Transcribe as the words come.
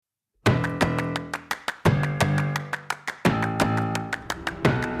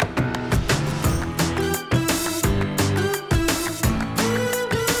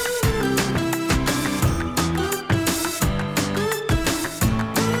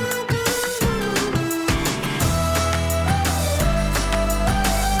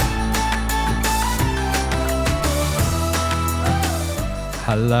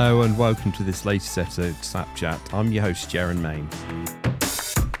Hello and welcome to this latest episode of SAP Chat. I'm your host, Jaron Main.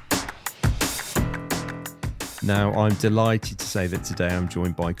 Now, I'm delighted to say that today I'm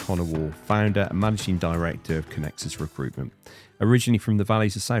joined by Conor Wall, founder and managing director of Connexus Recruitment. Originally from the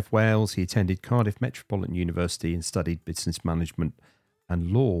valleys of South Wales, he attended Cardiff Metropolitan University and studied business management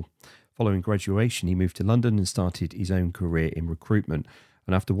and law. Following graduation, he moved to London and started his own career in recruitment.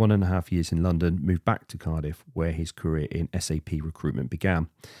 And after 1.5 years in London, moved back to Cardiff, where his career in SAP recruitment began,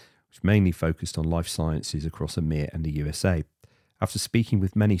 which mainly focused on life sciences across EMEA and the USA. After speaking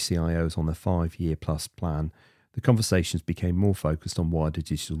with many CIOs on their 5-year plus plan, the conversations became more focused on wider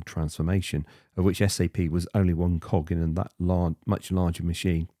digital transformation, of which SAP was only one cog in that much larger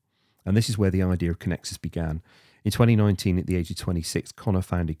machine. And this is where the idea of Connexus began. In 2019, at the age of 26, Conor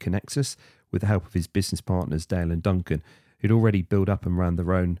founded Connexus with the help of his business partners, Dale and Duncan, who'd already built up and ran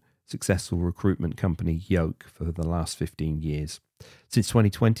their own successful recruitment company, Yoke, for the last 15 years. Since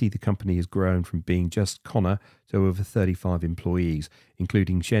 2020, the company has grown from being just Conor to over 35 employees,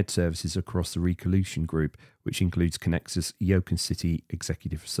 including shared services across the Recolution Group, which includes Connexus, Yoke and City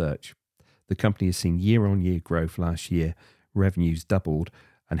Executive Search. The company has seen year-on-year growth last year, revenues doubled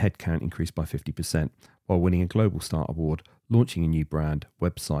and headcount increased by 50%, while winning a Global Start Award, launching a new brand,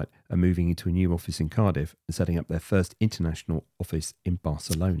 website, and moving into a new office in Cardiff and setting up their first international office in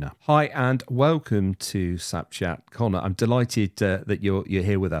Barcelona. Hi, and welcome to SAP Chat. Conor, I'm delighted that you're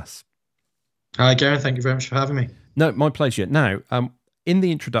here with us. Hi, Garen. Thank you very much for having me. No, my pleasure. Now, in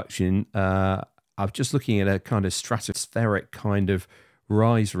the introduction, I'm just looking at a kind of stratospheric kind of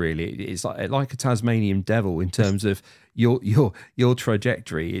rise, really. It's like a Tasmanian devil in terms of your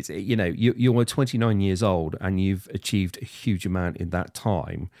trajectory. It's, you know, you're 29 years old and you've achieved a huge amount in that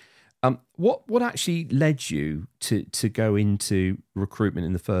time. What actually led you to go into recruitment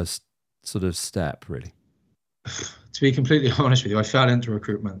in the first sort of step, really? To be completely honest with you, I fell into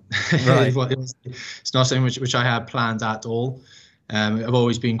recruitment. Right. It's not something which I had planned at all. I've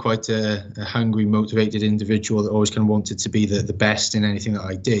always been quite a hungry, motivated individual that always kind of wanted to be the best in anything that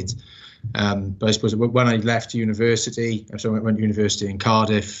I did. But I suppose when I left university, so I went to university in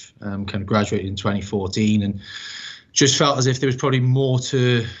Cardiff, kind of graduated in 2014, and just felt as if there was probably more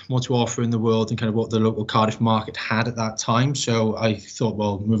to offer in the world than kind of what the local Cardiff market had at that time. So I thought,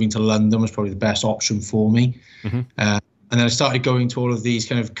 well, moving to London was probably the best option for me. Mm-hmm. And then I started going to all of these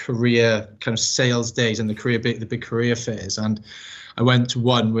kind of career kind of sales days and the big career fairs. And I went to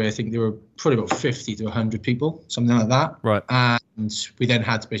one where I think there were probably about 50 to 100 people, something like that. Right. And we then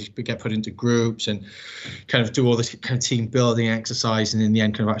had to basically get put into groups and kind of do all this kind of team building exercise, and in the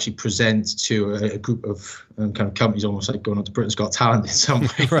end kind of actually present to a group of kind of companies, almost like going on to Britain's Got Talent in some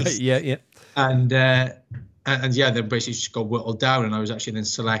ways. Right. Yeah. And yeah, then basically just got whittled down, and I was actually then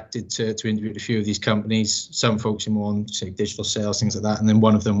selected to interview a few of these companies, some focusing more on, say, digital sales, things like that. And then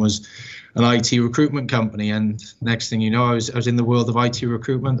one of them was an IT recruitment company. And next thing you know, I was in the world of IT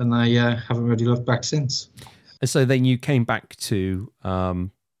recruitment, and I haven't really looked back since. And so then you came back to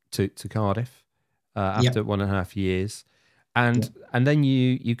Cardiff after 1.5 years, and then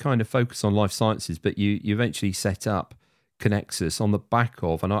you kind of focus on life sciences, but you eventually set up Connexus on the back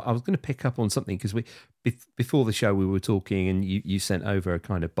of, and I was going to pick up on something because before the show we were talking, and you sent over a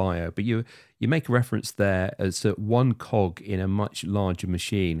kind of bio, but you make a reference there as to one cog in a much larger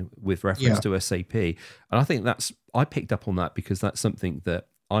machine with reference to SAP, and I think I picked up on that because that's something that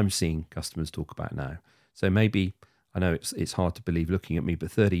I'm seeing customers talk about now. So maybe, I know it's hard to believe looking at me,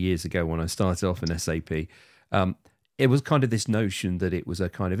 but 30 years ago when I started off in SAP, it was kind of this notion that it was a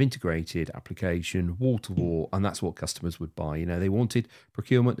kind of integrated application, wall to wall, and that's what customers would buy. You know, they wanted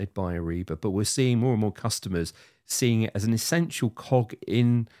procurement, they'd buy Ariba, but we're seeing more and more customers seeing it as an essential cog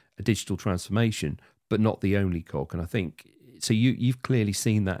in a digital transformation, but not the only cog. And I think, so you've clearly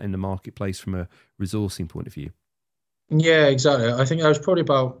seen that in the marketplace from a resourcing point of view. Yeah, exactly. I think I was probably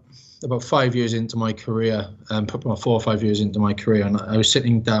about 5 years into my career, probably about 4 or 5 years into my career, and I was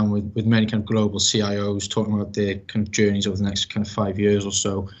sitting down with many kind of global CIOs talking about their kind of journeys over the next kind of 5 years or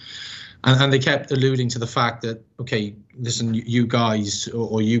so. And they kept alluding to the fact that, okay, listen, you guys,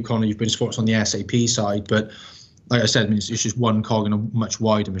 or you, Conor, you've been focused on the SAP side, but like I said, I mean, it's just one cog in a much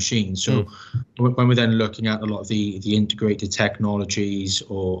wider machine. So when we're then looking at a lot of the integrated technologies,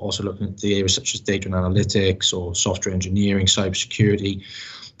 or also looking at the areas such as data and analytics or software engineering, cybersecurity,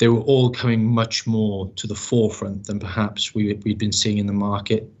 they were all coming much more to the forefront than perhaps we'd been seeing in the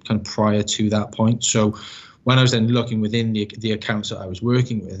market kind of prior to that point. So when I was then looking within the accounts that I was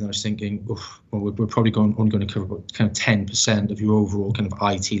working with, and I was thinking, well, we're probably only going to cover about kind of 10% of your overall kind of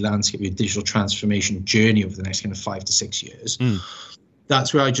IT landscape, your digital transformation journey over the next kind of 5 to 6 years.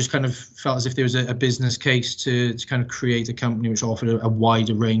 that's where I just kind of felt as if there was a business case to kind of create a company which offered a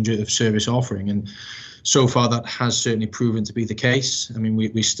wider range of service offering. And so far, that has certainly proven to be the case. I mean,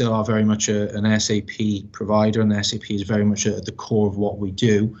 we still are very much an SAP provider, and SAP is very much at the core of what we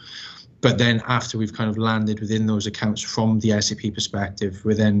do. But then after we've kind of landed within those accounts from the SAP perspective,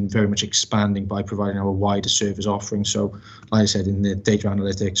 we're then very much expanding by providing our wider service offering. So, like I said, in the data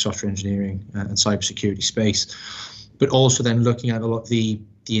analytics, software engineering, and cybersecurity space, but also then looking at a lot of the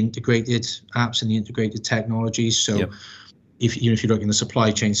integrated apps and the integrated technologies. So. Yep. If you look in the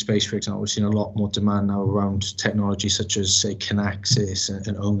supply chain space, for example, we're seeing a lot more demand now around technology such as, say, Kinaxis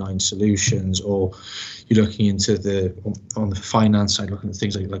and O9 Solutions, or you're looking into on the finance side, looking at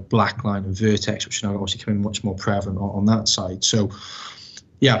things like Blackline and Vertex, which are now obviously becoming much more prevalent on that side. So,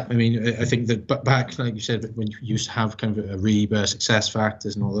 yeah, I mean, I think that back, like you said, when you used to have kind of a Ariba,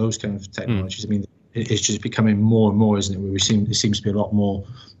 SuccessFactors, and all those kind of technologies, I mean, it's just becoming more and more, isn't it? Where it seems to be a lot more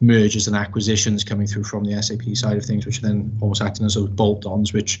mergers and acquisitions coming through from the SAP side of things, which are then almost acting as those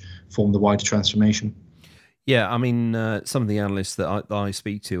bolt-ons, which form the wider transformation. Yeah, I mean, some of the analysts that I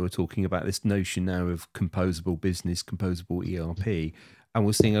speak to are talking about this notion now of composable business, composable ERP, and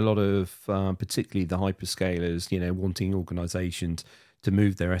we're seeing a lot of, particularly the hyperscalers, wanting organisations to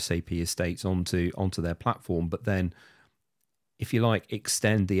move their SAP estates onto their platform, but then, if you like,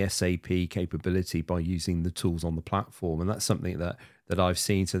 extend the SAP capability by using the tools on the platform. And that's something that I've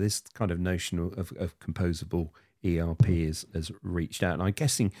seen. So this kind of notion of composable ERP has reached out. And I'm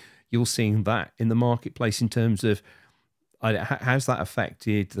guessing you're seeing that in the marketplace in terms of how's that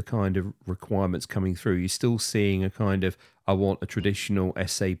affected the kind of requirements coming through? You're still seeing a kind of, I want a traditional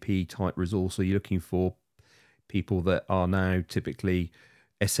SAP type resource. Or you're looking for people that are now typically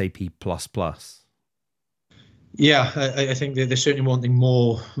SAP++? Yeah, I think they're certainly wanting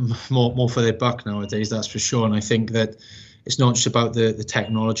more for their buck nowadays, that's for sure. And I think that it's not just about the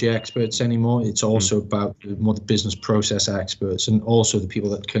technology experts anymore. It's also about more the business process experts, and also the people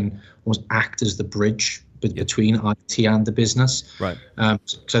that can almost act as the bridge between IT and the business. Right.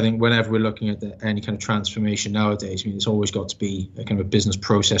 So I think whenever we're looking at any kind of transformation nowadays, I mean, it's always got to be a kind of a business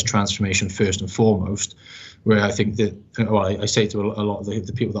process transformation first and foremost, where I think that, I say to a lot of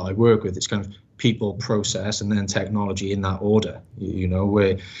the people that I work with, it's kind of people, process, and then technology in that order,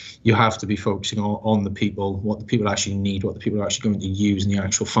 where you have to be focusing on the people, what the people actually need, what the people are actually going to use, and the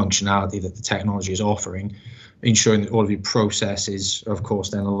actual functionality that the technology is offering, ensuring that all of your processes are, of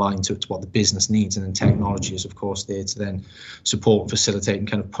course, then aligned to what the business needs, and then technology is, of course, there to then support, facilitate, and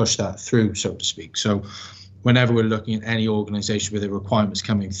kind of push that through, so to speak. So whenever we're looking at any organization with the requirements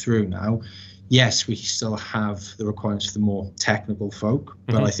coming through now, yes, we still have the requirements for the more technical folk,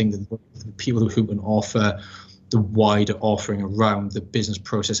 but I think that the people who can offer the wider offering around the business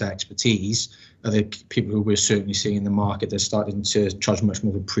process expertise are the people who we're certainly seeing in the market. They're starting to charge much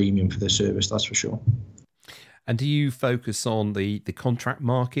more of a premium for their service, that's for sure. And do you focus on the contract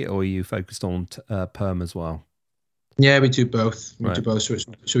market, or are you focused on perm as well? Yeah, we do both. We do both.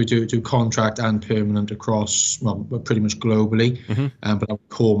 So we do contract and permanent across, pretty much globally. But our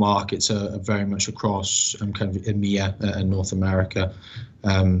core markets are very much across kind of EMEA and North America.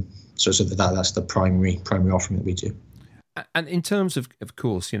 So that's the primary offering that we do. And in terms of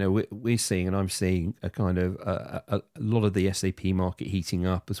course, we're seeing, and I'm seeing a kind of a lot of the SAP market heating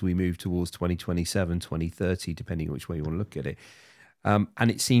up as we move towards 2027, 2030, depending on which way you want to look at it. And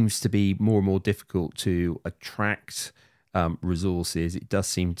it seems to be more and more difficult to attract resources. It does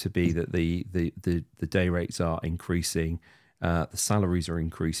seem to be that the day rates are increasing, the salaries are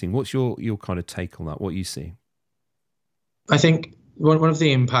increasing. What's your kind of take on that? What you see? I think one of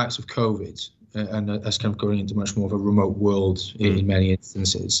the impacts of COVID, and us kind of going into much more of a remote world in many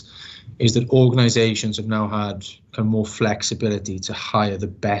instances, is that organizations have now had kind of more flexibility to hire the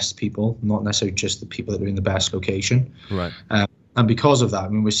best people, not necessarily just the people that are in the best location. Right. And because of that, I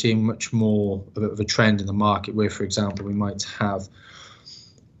mean, we're seeing much more of a trend in the market where, for example, we might have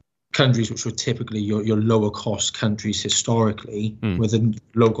countries which were typically your lower cost countries historically, where the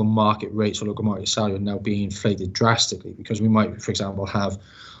local market rates or local market salary are now being inflated drastically, because we might, for example, have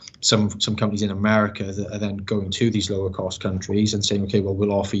some companies in America that are then going to these lower cost countries and saying, okay, well,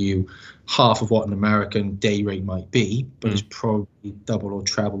 we'll offer you half of what an American day rate might be, but it's probably double or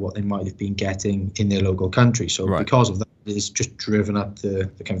treble what they might have been getting in their local country. So because of that, it's just driven up the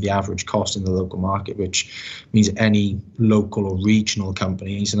kind of the average cost in the local market, which means any local or regional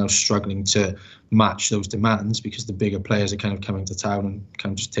companies are now struggling to match those demands because the bigger players are kind of coming to town and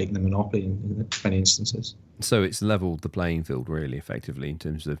kind of just taking the monopoly in many instances. So it's leveled the playing field really effectively in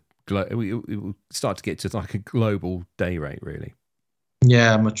terms of we start to get to like a global day rate, really.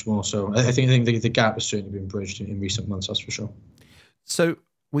 Yeah, much more so. I think the gap has certainly been bridged in recent months, that's for sure. So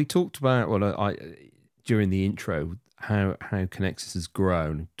we talked about, during the intro, how Connexus has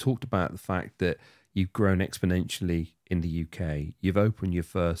grown. Talked about the fact that you've grown exponentially in the UK. You've opened your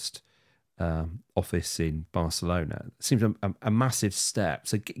first office in Barcelona. It seems a massive step.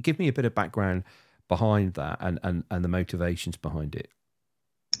 So give me a bit of background behind that and the motivations behind it.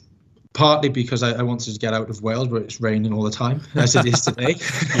 Partly because I wanted to get out of Wales where it's raining all the time, as it is today.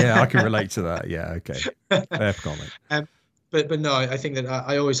 Yeah, I can relate to that. Yeah, okay. Fair comment. But no, I think that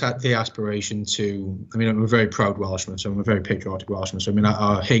I always had the aspiration to, I mean, I'm a very proud Welshman, so I'm a very patriotic Welshman. So, I mean,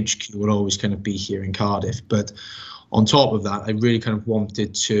 our HQ will always kind of be here in Cardiff. But on top of that, I really kind of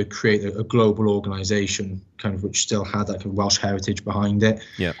wanted to create a global organisation, kind of which still had that kind of Welsh heritage behind it.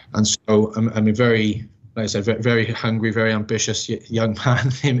 Yeah. And so I'm a very, like I said, very, very hungry, very ambitious young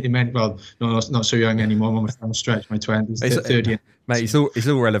man. Well, no, not so young anymore. I'm on the stretch, my 20s, 30. Mate, it's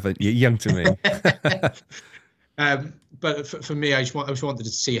all relevant. You're young to me. But for me, I just wanted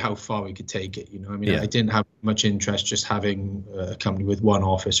to see how far we could take it. I mean, I didn't have much interest just having a company with one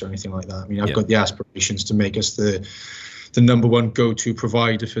office or anything like that. I mean, I've got the aspirations to make us the number one go-to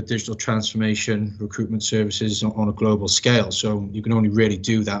provider for digital transformation recruitment services on a global scale. So you can only really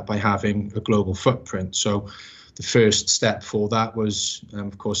do that by having a global footprint. So the first step for that was,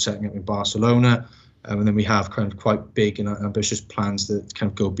 of course, setting up in Barcelona. And then we have kind of quite big and ambitious plans that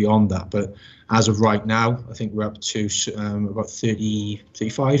kind of go beyond that. But as of right now, I think we're up to about 30,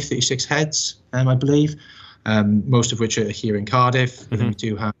 35, 36 heads, I believe, most of which are here in Cardiff. Mm-hmm. And then we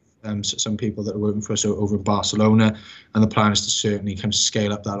do have some people that are working for us over in Barcelona. And the plan is to certainly kind of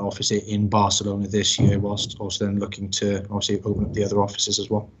scale up that office in Barcelona this year, whilst also then looking to obviously open up the other offices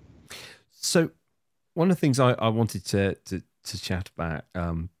as well. So one of the things I wanted to chat about,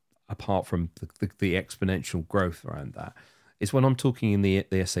 apart from the exponential growth around that, is when I'm talking in the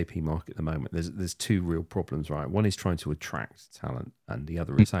SAP market at the moment, there's two real problems, right? One is trying to attract talent, and the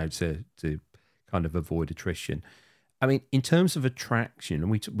other is how to kind of avoid attrition. I mean, in terms of attraction,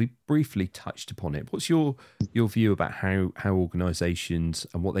 and we briefly touched upon it, what's your view about how organizations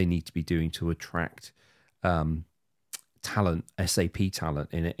and what they need to be doing to attract talent, SAP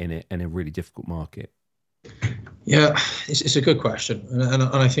talent in a really difficult market? Yeah, it's a good question, and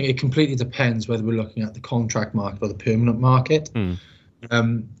I think it completely depends whether we're looking at the contract market or the permanent market.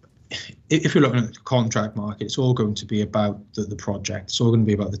 If you're looking at the contract market, it's all going to be about the project. It's all going to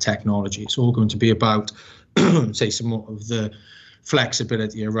be about the technology. It's all going to be about, say, some more of the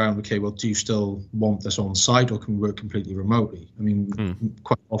flexibility around, okay, well, do you still want this on site or can we work completely remotely? I mean,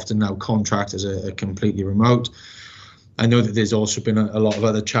 quite often now contractors are completely remote. I know that there's also been a lot of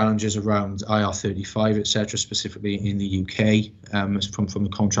other challenges around IR35, etc., specifically in the UK, from the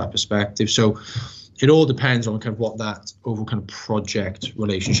contract perspective. So it all depends on kind of what that overall kind of project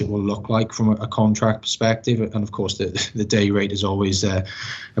relationship will look like from a contract perspective. And of course, the day rate is always a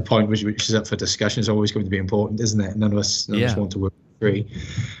point which is up for discussion. It's always going to be important, isn't it? None of us want to work for free.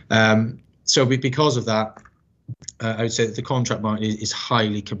 So because of that, I would say that the contract market is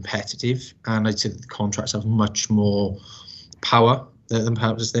highly competitive, and I'd say that the contracts have much more power than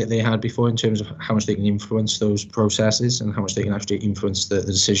perhaps they had before in terms of how much they can influence those processes and how much they can actually influence the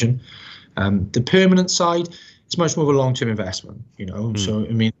decision. The permanent side, it's much more of a long-term investment, So,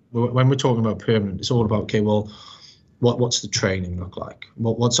 I mean, when we're talking about permanent, it's all about, okay, well, what's the training look like?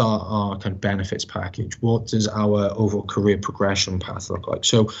 What's our kind of benefits package? What does our overall career progression path look like?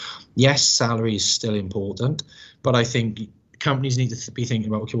 So, yes, salary is still important, but I think companies need to be thinking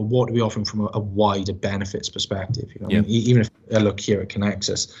about, okay, well, what are we offering from a wider benefits perspective? I mean, even if I look here at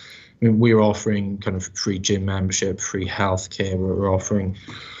Connexus, I mean, we're offering kind of free gym membership, free healthcare. We're offering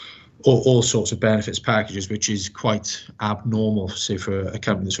all sorts of benefits packages, which is quite abnormal, say, for a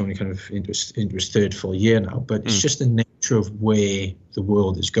company that's only kind of into its third full year now. But it's just the nature of where the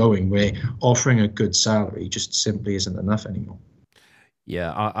world is going, where offering a good salary just simply isn't enough anymore.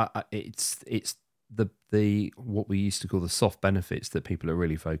 Yeah, it's the what we used to call the soft benefits that people are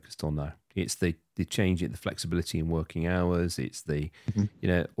really focused on now. It's the change in the flexibility in working hours. It's the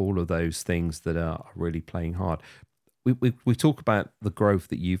all of those things that are really playing hard. We talk about the growth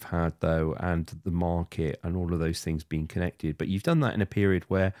that you've had, though, and the market and all of those things being connected. But you've done that in a period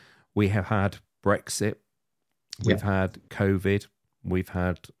where we have had Brexit, we've had COVID, we've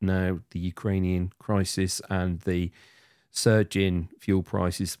had now the Ukrainian crisis and the surge in fuel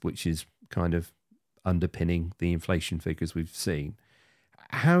prices, which is kind of underpinning the inflation figures we've seen.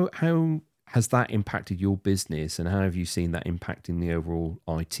 How has that impacted your business, and how have you seen that impacting the overall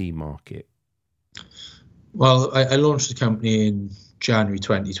IT market? Well, I launched the company in January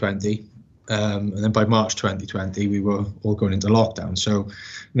 2020. And then by March 2020, we were all going into lockdown. So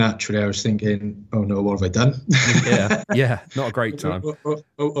naturally, I was thinking, oh no, what have I done? Yeah, not a great time.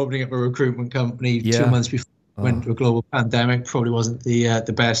 Opening up a recruitment company 2 months before we went to a global pandemic probably wasn't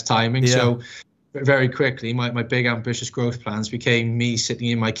the best timing. So very quickly, my big ambitious growth plans became me sitting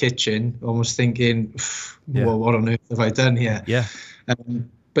in my kitchen, almost thinking, well, what on earth have I done here? Yeah.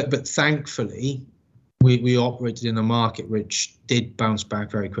 But thankfully, we operated in a market which did bounce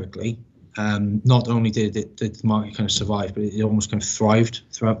back very quickly. Not only did the market kind of survive, but it almost kind of thrived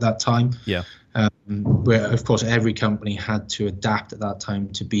throughout that time. Yeah. Where, of course, every company had to adapt at that time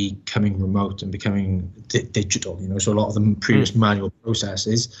to becoming remote and becoming digital. So a lot of the previous manual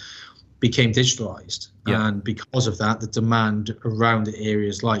processes became digitalized. Yeah. And because of that, the demand around the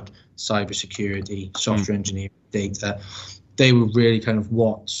areas like cybersecurity, software engineering, data, they were really kind of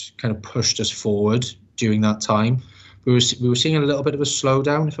what kind of pushed us forward during that time. We were seeing a little bit of a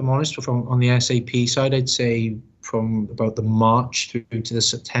slowdown, if I'm honest, on the SAP side. I'd say from about the March through to the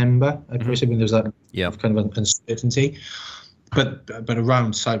September. I'd probably say when there's that kind of uncertainty. But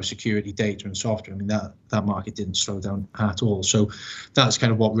around cybersecurity, data, and software, I mean that market didn't slow down at all. So that's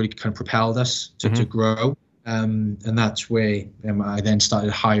kind of what really kind of propelled us to grow. And that's where I then started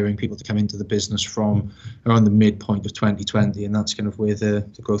hiring people to come into the business from around the midpoint of 2020, and that's kind of where the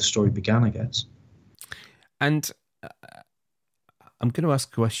growth story began, I guess. And I'm going to ask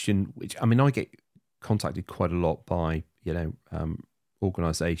a question, which, I mean, I get contacted quite a lot by,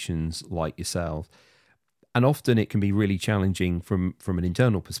 organizations like yourself. And often it can be really challenging from an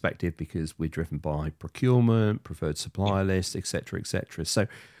internal perspective because we're driven by procurement, preferred supplier list, et cetera, et cetera. So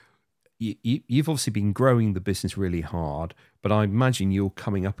you've obviously been growing the business really hard, but I imagine you're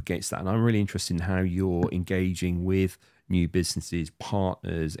coming up against that. And I'm really interested in how you're engaging with new businesses,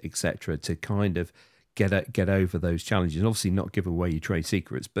 partners, et cetera, to kind of get over those challenges. And obviously not give away your trade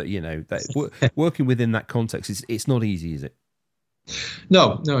secrets, but, working within that context, it's not easy, is it?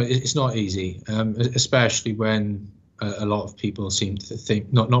 No, it's not easy, especially when a lot of people seem to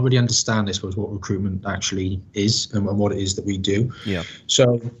think, not really understand, I suppose, what recruitment actually is and what it is that we do. Yeah.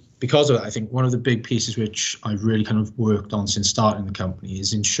 So because of that, I think one of the big pieces which I've really kind of worked on since starting the company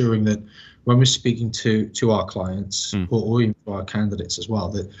is ensuring that when we're speaking to our clients or even to our candidates as well,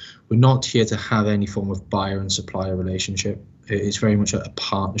 that we're not here to have any form of buyer and supplier relationship. It's very much a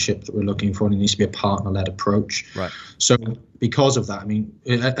partnership that we're looking for, and it needs to be a partner-led approach. Right. So because of that, I mean,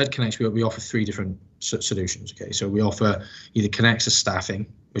 at Connex, we offer three different solutions. Okay, so we offer either Connexus staffing,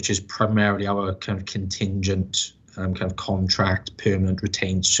 which is primarily our kind of contingent, kind of contract, permanent,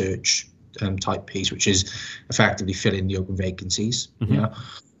 retained search type piece, which is effectively filling the open vacancies. Mm-hmm. Yeah.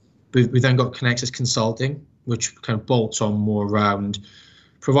 We then got Connexus Consulting, which kind of bolts on more around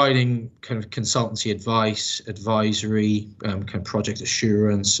providing kind of consultancy advice, advisory, kind of project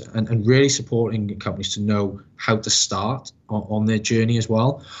assurance, and really supporting companies to know how to start on their journey as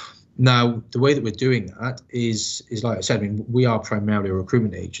well. Now, the way that we're doing that is like I said, I mean, we are primarily a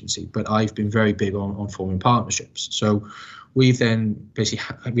recruitment agency, but I've been very big on forming partnerships. So we've then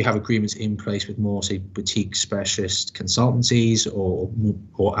basically we have agreements in place with more, say, boutique specialist consultancies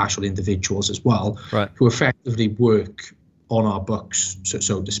or actual individuals as well, right, who effectively work on our books,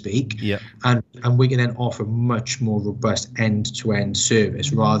 so to speak. Yeah. And we can then offer much more robust end-to-end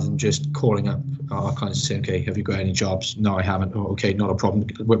service rather than just calling up our clients and saying, okay, have you got any jobs? No, I haven't. Oh, okay, not a problem.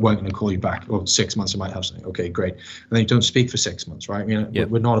 We're going to call you back. Oh, 6 months I might have something. Okay, great. And then you don't speak for 6 months, right? I mean,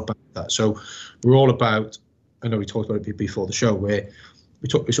 we're not about that. So we're all about, I know we talked about it before the show, where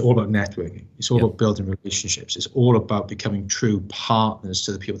it's all about networking. It's all about building relationships. It's all about becoming true partners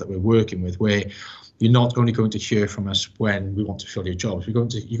to the people that we're working with, where you're not only going to hear from us when we want to fill your jobs. You're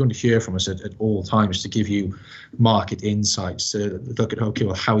going to hear from us at all times to give you market insights, to look at, okay,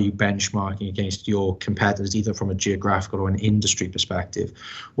 well, how are you benchmarking against your competitors, either from a geographical or an industry perspective?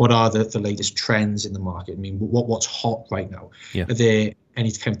 What are the latest trends in the market? I mean, what's hot right now? Yeah. Are there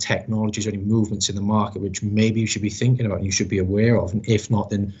any kind of technologies or any movements in the market which maybe you should be thinking about and you should be aware of? And if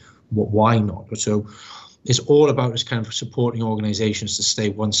not, then why not? So it's all about us kind of supporting organizations to stay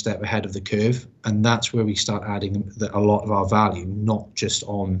one step ahead of the curve. And that's where we start adding a lot of our value, not just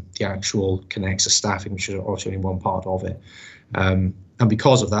on the actual Connexus staffing, which is also only one part of it. And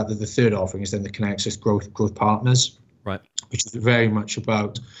because of that, the third offering is then the Connexus growth partners, right, which is very much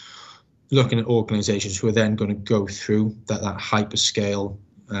about looking at organizations who are then going to go through that hyperscale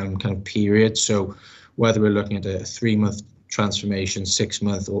kind of period. So whether we're looking at a 3-month transformation, 6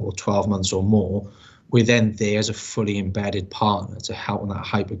 months or 12 months or more, we're then there as a fully embedded partner to help on that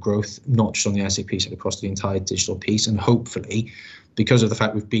hyper growth, not just on the SAP side, across the entire digital piece. And hopefully, because of the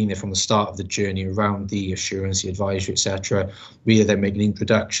fact we've been there from the start of the journey around the assurance, the advisory, etc., we are then making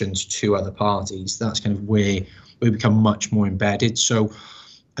introductions to other parties. That's kind of where we become much more embedded. So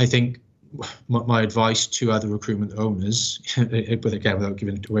I think my advice to other recruitment owners, but again, without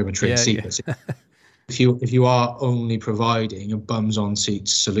giving away my trade secrets, if you are only providing a bums on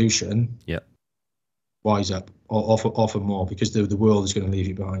seats solution, wise up or offer more, because the world is going to leave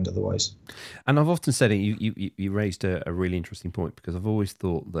you behind otherwise. And I've often said it. You raised a really interesting point, because I've always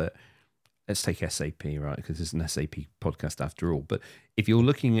thought that, let's take SAP, right? Because it's an SAP podcast after all. But if you're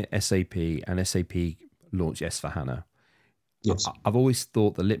looking at SAP and SAP launch S/4HANA, yes, I've always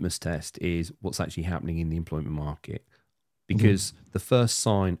thought the litmus test is what's actually happening in the employment market, because the first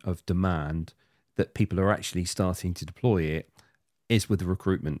sign of demand that people are actually starting to deploy it is with the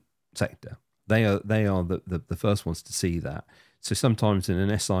recruitment sector. They are the first ones to see that. So sometimes in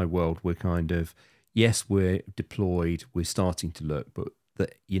an SI world, we're kind of, yes, we're deployed, we're starting to look, but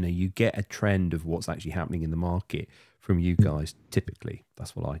that, you get a trend of what's actually happening in the market from you guys. Typically,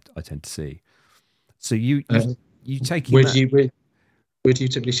 that's what I tend to see. So you take where do you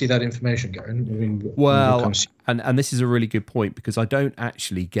typically see that information going? I mean, well, and this is a really good point, because I don't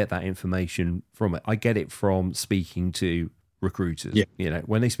actually get that information from it. I get it from speaking to recruiters.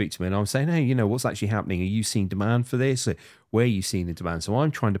 When they speak to me and I'm saying, hey, what's actually happening? Are you seeing demand for this? Where are you seeing the demand? So I'm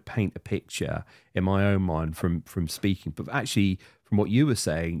trying to paint a picture in my own mind from speaking, but actually from what you were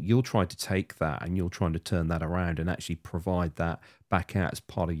saying, you'll try to take that and you're trying to turn that around and actually provide that back out as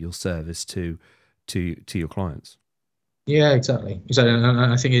part of your service to your clients. Yeah, exactly.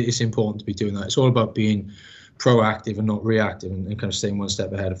 And I think it's important to be doing that. It's all about being proactive and not reactive, and kind of staying one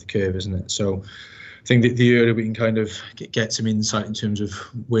step ahead of the curve, isn't it? So I think that the earlier we can kind of get some insight in terms of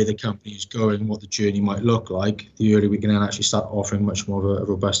where the company is going, what the journey might look like, the earlier we can then actually start offering much more of a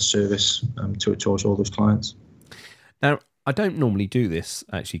robust service towards all those clients. Now, I don't normally do this,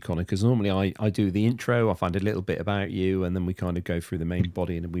 actually, Connor, because normally I do the intro, I find a little bit about you, and then we kind of go through the main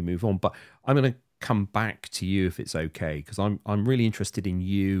body and then we move on. But I'm going to come back to you if it's okay, because I'm really interested in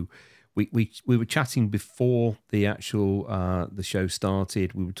you. We were chatting before the actual the show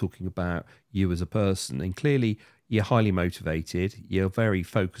started. We were talking about you as a person, and clearly you're highly motivated. You're very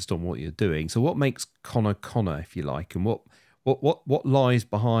focused on what you're doing. So what makes Connor, if you like, and what lies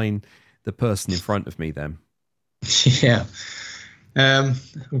behind the person in front of me then? Yeah. I'm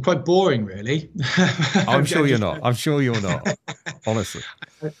quite boring, really. I'm sure you're not. Honestly.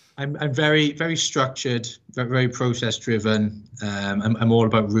 I'm very, very structured, very process driven. I'm all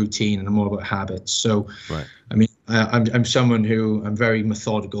about routine and I'm all about habits. So, right. I mean, I'm someone who I'm very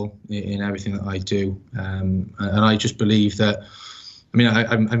methodical in everything that I do. And I just believe that, I mean,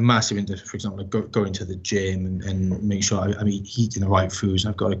 I'm massive into, for example, going to the gym and making sure I'm eating the right foods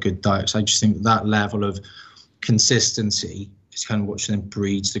and I've got a good diet. So I just think that level of consistency is kind of what then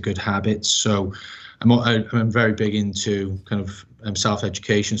breeds the good habits. So I'm very big into kind of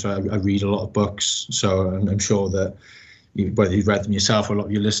self-education. So I read a lot of books. So I'm sure that whether you've read them yourself or a lot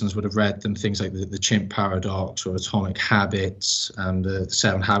of your listeners would have read them, things like the Chimp Paradox or Atomic Habits and the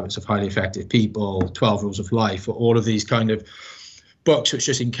 7 Habits of Highly Effective People, 12 Rules of Life, or all of these kind of books which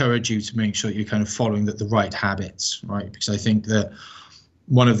just encourage you to make sure that you're kind of following the right habits, right? Because I think that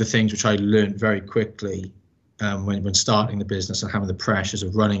one of the things which I learned very quickly when starting the business and having the pressures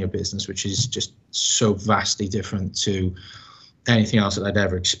of running a business, which is just so vastly different to anything else that I'd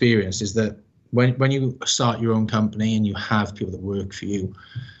ever experienced, is that when you start your own company and you have people that work for you,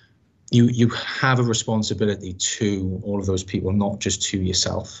 you have a responsibility to all of those people, not just to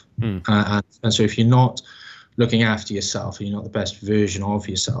yourself. And so if you're not looking after yourself and you're not the best version of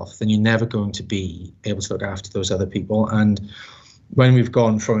yourself, then you're never going to be able to look after those other people. And when we've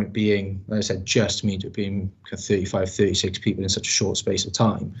gone from it being, like I said, just me to it being 35, 36 people in such a short space of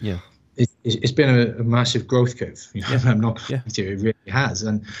time, it's been a massive growth curve. I'm not going to, it really has.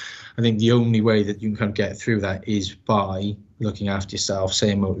 And I think the only way that you can kind of get through that is by looking after yourself,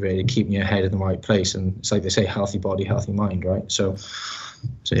 staying motivated, keeping your head in the right place. And it's like they say, healthy body, healthy mind, right? So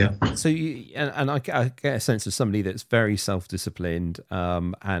yeah. So I get a sense of somebody that's very self-disciplined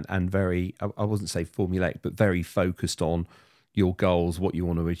and very, I wouldn't say formulaic, but very focused on your goals, what you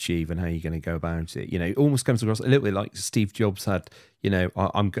want to achieve, and how you're going to go about it. It almost comes across a little bit like Steve Jobs had.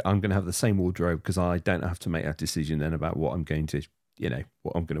 I'm going to have the same wardrobe because I don't have to make that decision then about what I'm going to,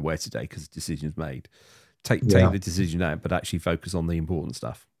 what I'm going to wear today because the decision's made. Take the decision out, but actually focus on the important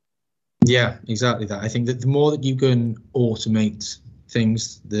stuff. Yeah, exactly that. I think that the more that you can automate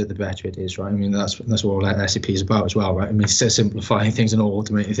things, the better it is, right? I mean, that's what all SAP is about as well, right? I mean, it's simplifying things and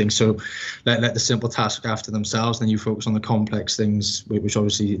automating things. So let the simple task after themselves, then you focus on the complex things, which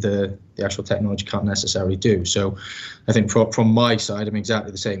obviously the actual technology can't necessarily do. So I think from my side, I'm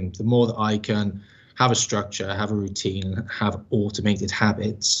exactly the same. The more that I can have a structure, have a routine, have automated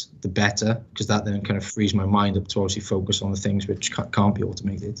habits, the better, because that then kind of frees my mind up to obviously focus on the things which can't be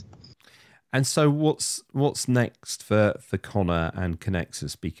automated. And so what's next for Connor and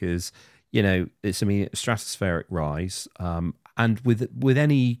Connexus? Because, it's, stratospheric rise. And with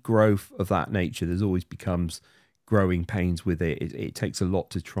any growth of that nature, there's always becomes growing pains with it. It takes a lot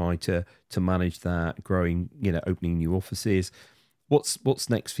to try to manage that growing, opening new offices. What's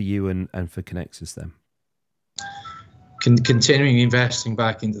next for you and for Connexus then? Continuing investing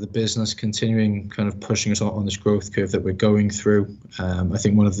back into the business, continuing kind of pushing us on this growth curve that we're going through. I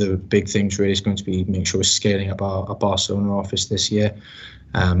think one of the big things really is going to be make sure we're scaling up our Barcelona office this year.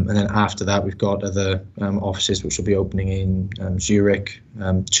 And then after that, we've got other offices which will be opening in Zurich,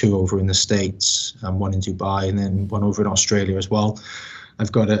 2 over in the States, 1 in Dubai, and then 1 over in Australia as well.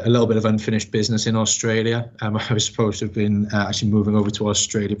 I've got a little bit of unfinished business in Australia. I was supposed to have been actually moving over to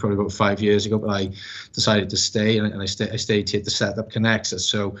Australia probably about 5 years ago, but I decided to stay, and I stayed here to set up Connexus.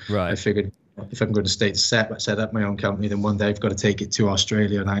 So right. I figured if I'm going to stay to set up my own company, then one day I've got to take it to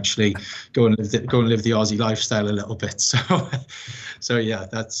Australia and actually go and live the Aussie lifestyle a little bit. So yeah,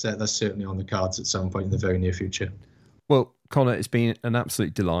 that's certainly on the cards at some point in the very near future. Well, Connor, it's been an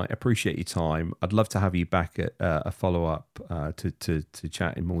absolute delight. I appreciate your time. I'd love to have you back at a follow-up to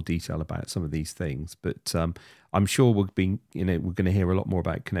chat in more detail about some of these things. But I'm sure we're going to hear a lot more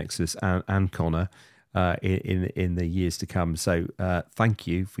about Connexus and Connor in the years to come. So thank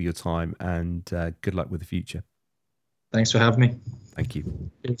you for your time and good luck with the future. Thanks for having me. Thank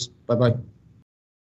you. Cheers. Bye-bye.